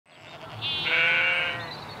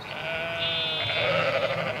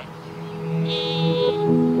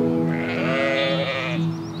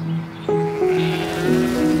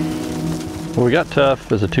We got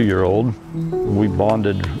Tough as a 2-year-old. We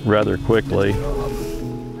bonded rather quickly.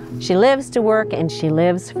 She lives to work and she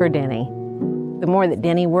lives for Denny. The more that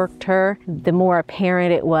Denny worked her, the more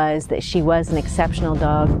apparent it was that she was an exceptional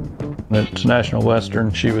dog. It's National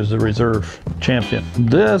Western. She was the reserve champion.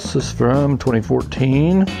 This is from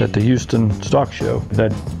 2014 at the Houston Stock Show.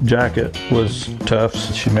 That jacket was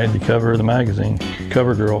Tough's. She made the cover of the magazine.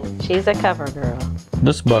 Cover girl. She's a cover girl.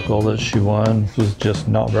 This buckle that she won was just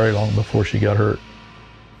not very long before she got hurt.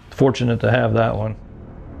 Fortunate to have that one.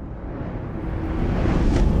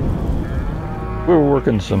 We were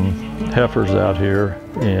working some heifers out here,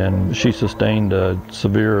 and she sustained a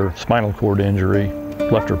severe spinal cord injury.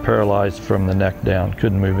 Left her paralyzed from the neck down,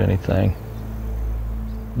 couldn't move anything.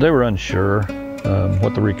 They were unsure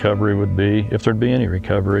what the recovery would be, if there'd be any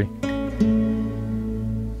recovery.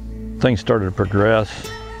 Things started to progress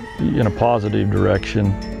in a positive direction.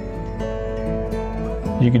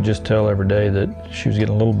 You could just tell every day that she was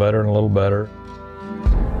getting a little better and a little better.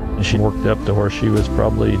 And she worked up to where she was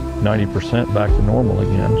probably 90% back to normal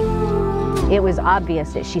again. It was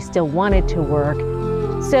obvious that she still wanted to work.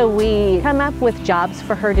 So we come up with jobs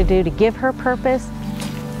for her to do to give her purpose.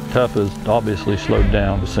 Tough has obviously slowed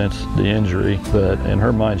down since the injury, but in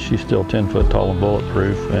her mind she's still 10 foot tall and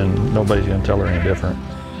bulletproof, and nobody's going to tell her any different.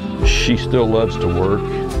 She still loves to work,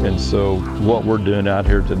 and so what we're doing out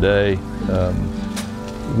here today,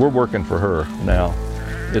 we're working for her now.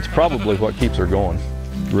 It's probably what keeps her going,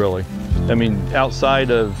 really. I mean,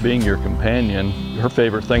 outside of being your companion, her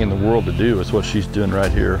favorite thing in the world to do is what she's doing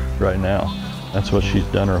right here, right now. That's what she's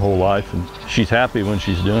done her whole life, and she's happy when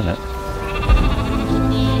she's doing it.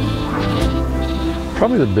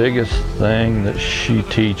 Probably the biggest thing that she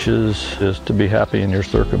teaches is to be happy in your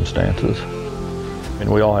circumstances. And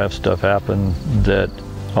we all have stuff happen that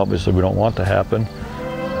obviously we don't want to happen.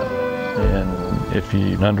 And if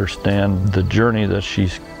you understand the journey that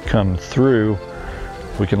she's come through,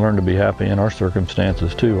 we can learn to be happy in our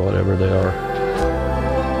circumstances too, whatever they are.